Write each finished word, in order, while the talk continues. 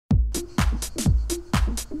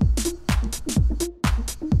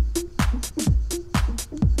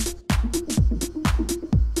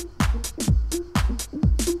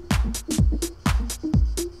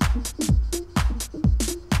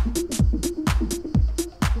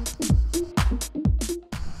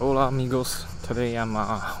Hola amigos, today I'm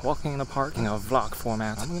walking in the park in a vlog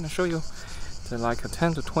format. I'm going to show you the Leica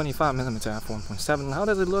 10 to 25mm f1.7. How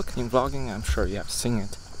does it look in vlogging? I'm sure you have seen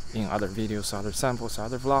it in other videos, other samples,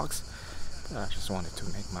 other vlogs. But I just wanted to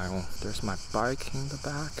make my own. There's my bike in the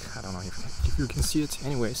back. I don't know if you can see it.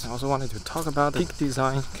 Anyways, I also wanted to talk about the peak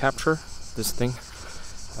design capture. This thing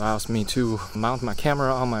allows me to mount my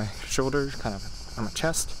camera on my shoulder, kind of on my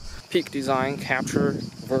chest. Peak design capture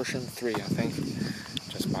version 3, I think.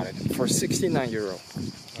 Just bought it for €69.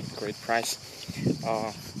 A great price.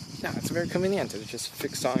 Yeah, it's very convenient. It's just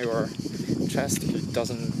fixed on your chest. It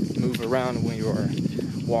doesn't move around when you're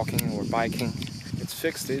walking or biking. It's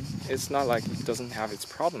fixed. It's not like it doesn't have its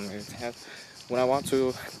problem. When I want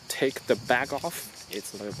to take the bag off,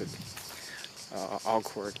 it's a little bit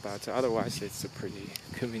awkward, but otherwise it's pretty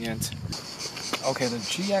convenient. Okay, the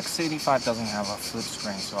GX85 doesn't have a flip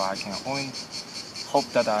screen, so I can only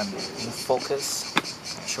hope that I'm in focus.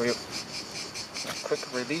 I'll show you a quick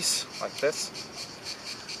release like this.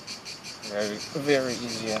 Very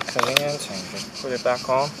easy and convenient, and you just put it back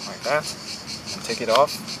on like that and take it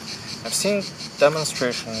off. I've seen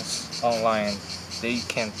demonstrations online. They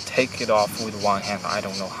can take it off with one hand. I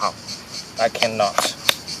don't know how. I cannot.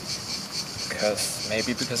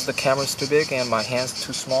 Maybe because the camera is too big and my hand's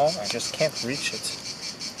too small, I just can't reach it.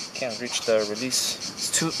 Can't reach the release.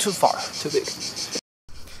 It's too far, too big.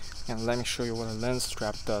 And let me show you what a lens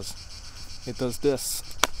strap does. It does this.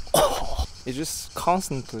 It just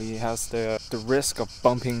constantly has the risk of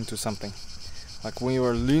bumping into something. Like when you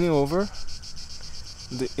are leaning over,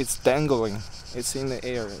 it's dangling. It's in the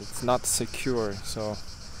air. It's not secure. So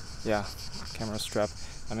yeah, camera strap.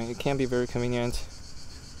 I mean, it can be very convenient.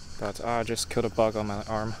 But I just killed a bug on my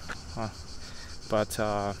arm. But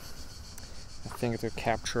I think the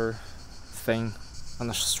capture thing on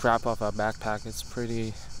the strap of a backpack is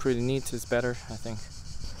pretty neat. It's better, I think.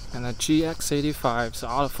 And the GX85's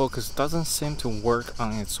autofocus doesn't seem to work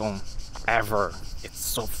on its own ever. It's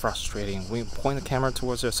so frustrating. When you point the camera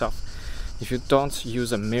towards yourself, if you don't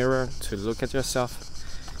use a mirror to look at yourself,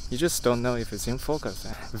 you just don't know if it's in focus.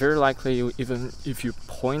 Very likely, even if you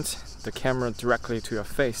point the camera directly to your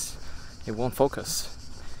face, it won't focus.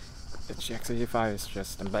 The GX85 is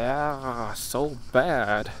just so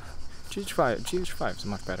bad. GH5 is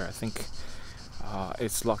much better. I think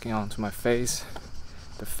it's locking onto my face.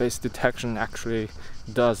 The face detection actually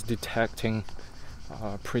does detecting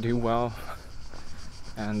pretty well,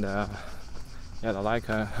 and yeah, the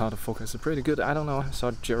Leica autofocus is pretty good. I don't know. I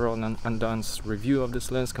saw Gerald Undun's review of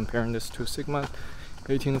this lens, comparing this to Sigma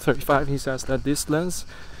 18 to 35. He says that this lens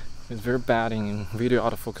is very bad in video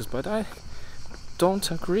autofocus, but I don't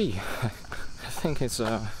agree. I think it's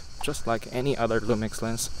just like any other Lumix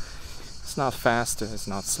lens. It's not fast, it's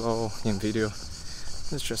not slow in video.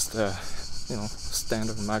 It's just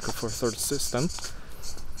standard Micro Four Thirds system.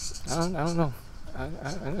 I don't know.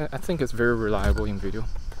 I think it's very reliable in video.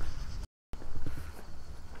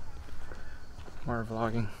 More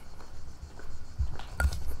vlogging.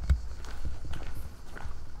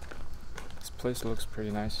 This place looks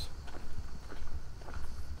pretty nice.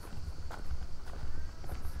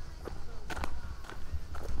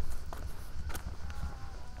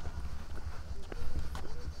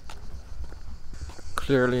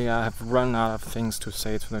 Clearly I have run out of things to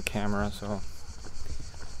say to the camera, so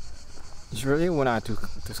usually when I do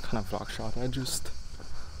this kind of vlog shot, I just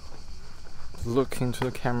look into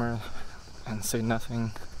the camera and say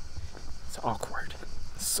nothing. It's awkward.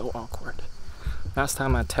 It's so awkward. Last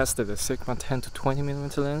time I tested the Sigma 10 to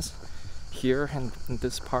 20mm lens here in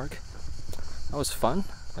this park. That was fun.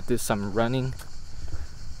 I did some running,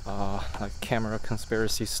 like camera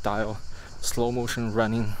conspiracy style, slow motion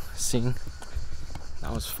running scene.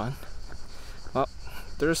 That was fun. Well,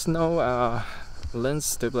 there's no lens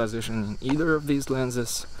stabilization in either of these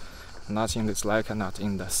lenses. Not in this Leica, not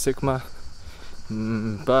in the Sigma.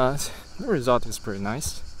 But the result is pretty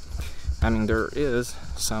nice. I mean, there is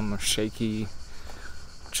some shaky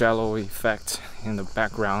jello effect in the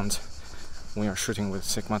background when you're shooting with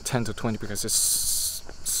Sigma 10 to 20 because it's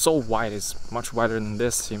so wide. It's much wider than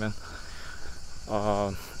this even.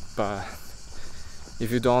 But if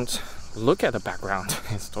you don't look at the background,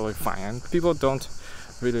 it's totally fine. And people don't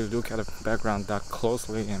really look at the background that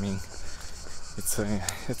closely. I mean,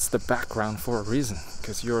 it's the background for a reason,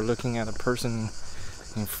 because you're looking at a person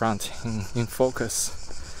in front, in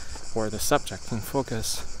focus, or the subject in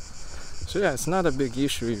focus. So yeah, it's not a big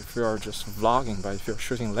issue if you're just vlogging, but if you're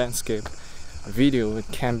shooting landscape video,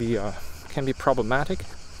 it can be problematic.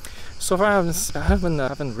 So far, I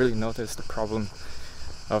haven't really noticed the problem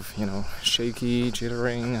of shaky,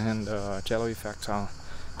 jittering, and jello effect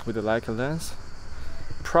with the Leica lens.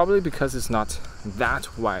 probably because it's not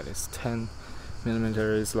that wide. It's 10mm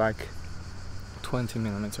is like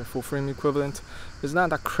 20mm full frame equivalent. It's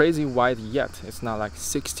not that crazy wide yet. It's not like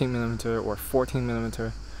 16mm or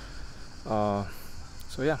 14mm.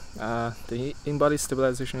 So yeah, the in-body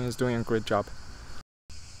stabilization is doing a great job.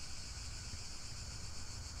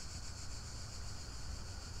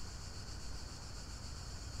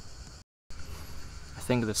 I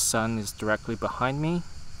think the sun is directly behind me.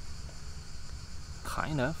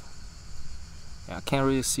 Kind of. Yeah, I can't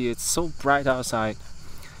really see it. It's so bright outside.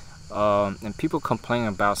 And people complain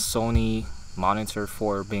about Sony monitor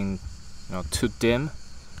for being, too dim.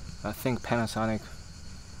 I think Panasonic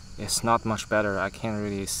is not much better. I can't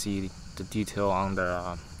really see the detail on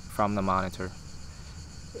the from the monitor.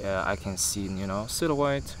 Yeah, I can see,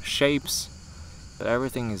 silhouette, shapes, but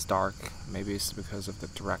everything is dark. Maybe it's because of the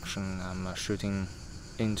direction I'm shooting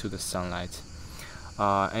into the sunlight.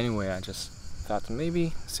 Anyway, I just thought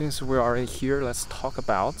maybe since we're already here, let's talk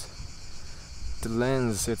about the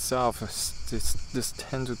lens itself. This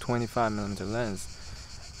 10 to 25mm lens.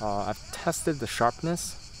 I've tested the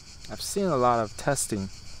sharpness. I've seen a lot of testing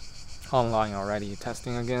online already,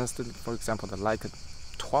 testing against, for example, the Leica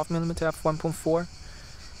 12mm f1.4,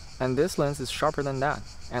 and this lens is sharper than that,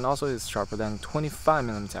 and also it's sharper than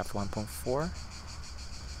 25mm f1.4.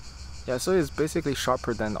 Yeah, so it's basically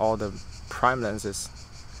sharper than all the prime lenses.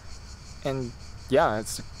 And yeah,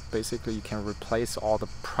 it's basically you can replace all the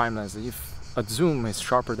prime lenses. If a zoom is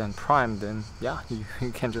sharper than prime, then yeah,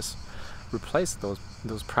 you can just replace those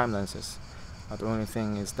prime lenses. The only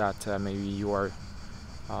thing is that maybe you are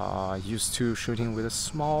used to shooting with a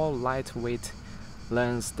small lightweight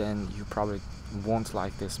lens, then you probably won't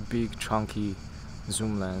like this big chunky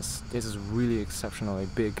zoom lens. This is really exceptionally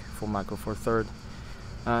big for Micro Four Third.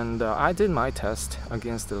 And I did my test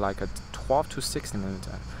against like a 12 to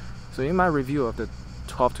 60mm. So in my review of the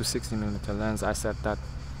 12 to 60mm lens, I said that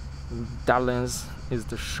that lens is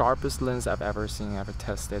the sharpest lens I've ever seen, ever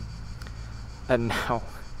tested. And now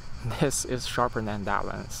this is sharper than that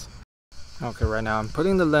lens. Okay, right now I'm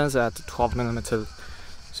putting the lens at 12mm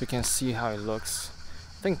so you can see how it looks.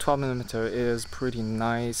 I think 12mm is pretty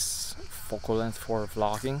nice focal length for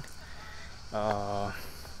vlogging.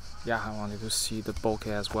 Yeah, I wanted to see the bokeh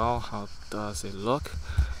as well. How does it look?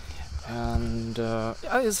 And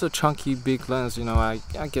yeah, it's a chunky big lens. I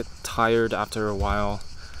get tired after a while.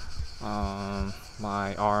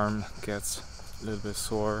 My arm gets a little bit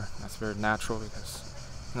sore. That's very natural because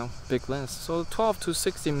big lens. So 12 to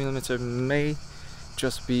 60mm may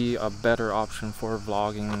just be a better option for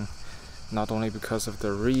vlogging, not only because of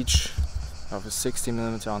the reach of a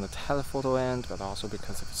 60mm on the telephoto end, but also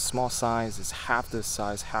because of its small size. It's half the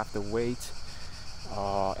size, half the weight,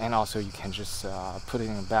 and also you can just put it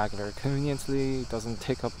in a bag very conveniently. It doesn't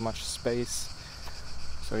take up much space.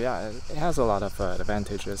 So yeah, it has a lot of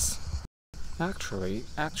advantages. Actually,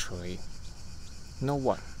 you know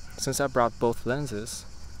what? Since I brought both lenses,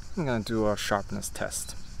 I'm gonna do a sharpness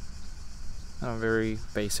test. A very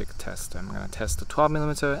basic test. I'm gonna test the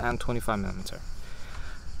 12mm and 25mm.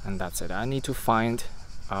 And that's it. I need to find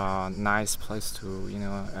a nice place to,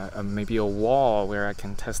 maybe a wall where I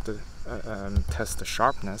can test the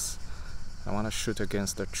sharpness. I want to shoot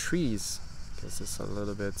against the trees because it's a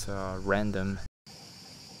little bit random.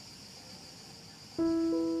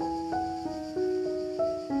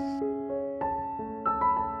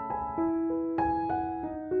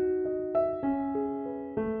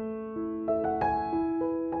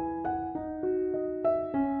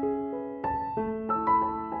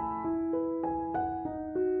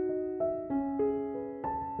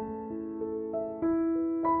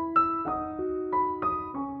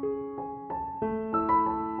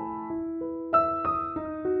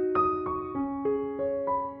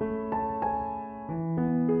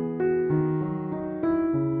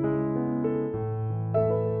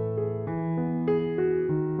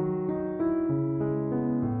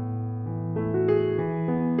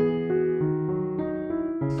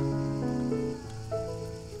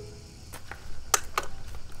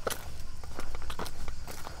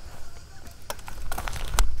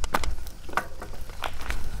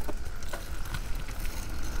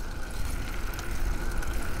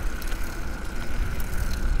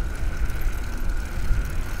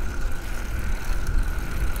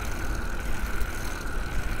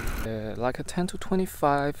 Like a 10 to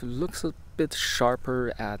 25 looks a bit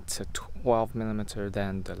sharper at 12mm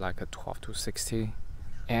than the Leica 12 to 60,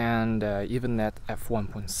 and even at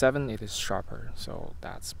f1.7 it is sharper, so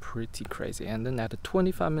that's pretty crazy. And then at the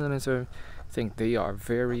 25mm, I think they are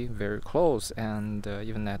very close, and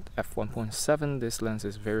even at f1.7 this lens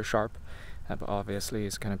is very sharp, Obviously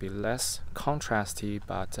it's going to be less contrasty,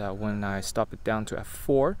 but when I stop it down to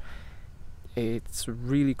f4, it's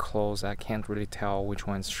really close. I can't really tell which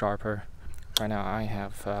one's sharper. Right now I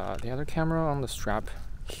have the other camera on the strap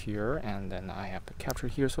here, and then I have the capture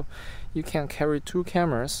here, so you can carry two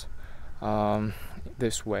cameras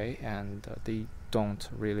this way, and they don't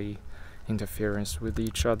really interference with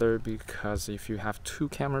each other, because if you have two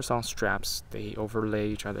cameras on straps, they overlay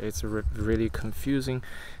each other. It's really confusing.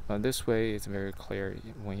 But this way it's very clear.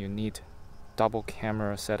 When you need double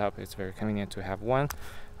camera setup, it's very convenient to have one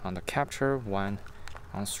on the capture, one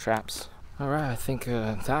on straps. Alright, I think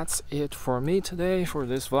that's it for me today for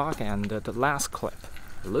this vlog. And the last clip,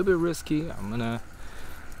 a little bit risky. I'm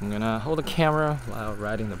gonna hold the camera while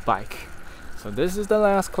riding the bike. So this is the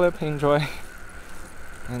last clip. Enjoy,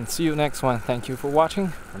 and see you next one. Thank you for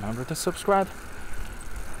watching. Remember to subscribe.